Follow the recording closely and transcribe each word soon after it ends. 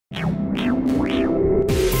Jamie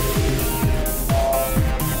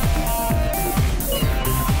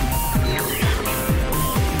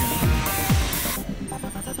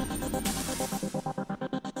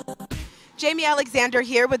Alexander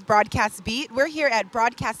here with Broadcast Beat. We're here at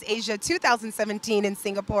Broadcast Asia 2017 in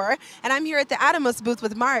Singapore, and I'm here at the Atomos booth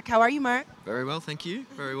with Mark. How are you, Mark? Very well, thank you.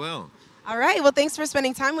 Very well. All right, well, thanks for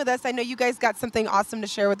spending time with us. I know you guys got something awesome to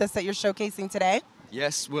share with us that you're showcasing today.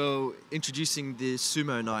 Yes, well, introducing the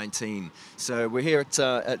Sumo 19. So we're here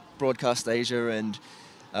at Broadcast Asia, and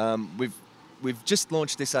we've just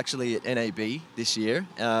launched this actually at NAB this year,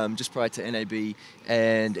 just prior to NAB,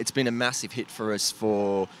 and it's been a massive hit for us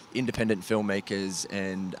for independent filmmakers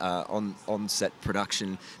and on-set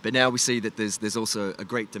production. But now we see that there's also a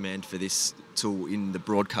great demand for this tool in the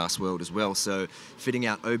broadcast world as well. So fitting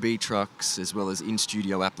out OB trucks as well as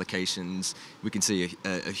in-studio applications, we can see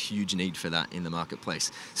a huge need for that in the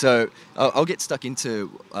marketplace. So I'll get stuck into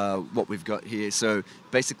what we've got here. So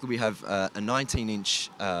basically we have a 19-inch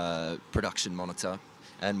production monitor,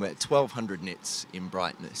 and we're at 1200 nits in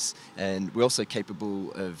brightness, and we're also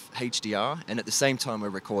capable of HDR, and at the same time we're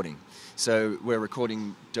recording. So we're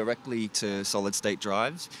recording directly to solid state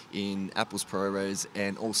drives in Apple's ProRes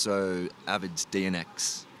and also Avid's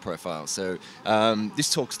DNX profile. So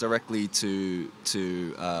this talks directly to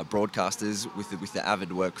broadcasters with the Avid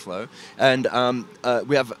workflow, and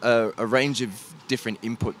we have a range of different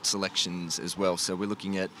input selections as well. So we're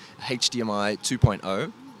looking at HDMI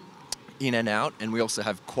 2.0 in and out, and we also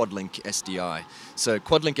have quad-link SDI. So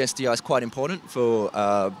quad-link SDI is quite important for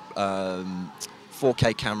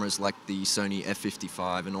 4K cameras like the Sony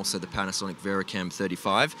F55 and also the Panasonic VeraCam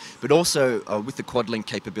 35. But also with the quad-link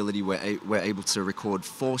capability, we're able to record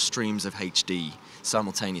 4 streams of HD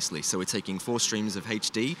simultaneously. So we're taking 4 streams of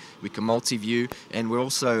HD, we can multi-view, and we're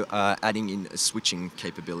also adding in a switching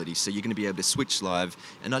capability. So you're going to be able to switch live.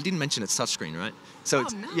 And I didn't mention it's touchscreen, right? So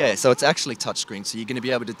yeah, so it's actually touchscreen. So you're going to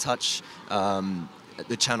be able to touch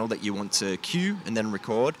the channel that you want to cue and then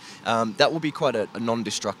record. That will be quite a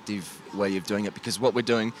non-destructive way of doing it, because what we're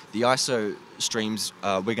doing, the ISO streams,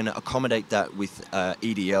 we're going to accommodate that with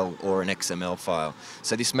EDL or an XML file.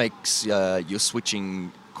 So this makes your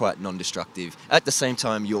switching quite non-destructive. At the same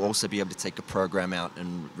time, you'll also be able to take a program out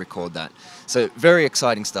and record that. So very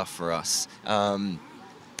exciting stuff for us.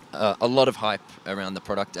 A lot of hype around the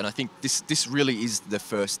product, and I think this really is the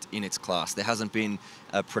first in its class. There hasn't been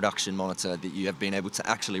a production monitor that you have been able to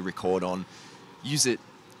actually record on, use it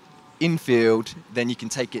in field, then you can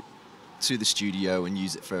take it to the studio and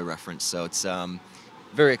use it for a reference. So it's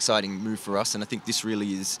very exciting move for us, and I think this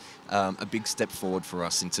really is a big step forward for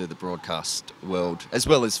us into the broadcast world as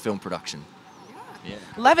well as film production. Yeah.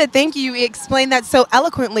 Love it. Thank you. You explained that so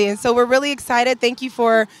eloquently, and so we're really excited. Thank you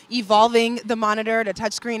for evolving the monitor to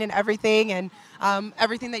touchscreen and everything, and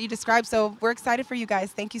everything that you described. So we're excited for you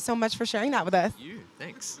guys. Thank you so much for sharing that with us.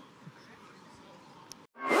 Thanks.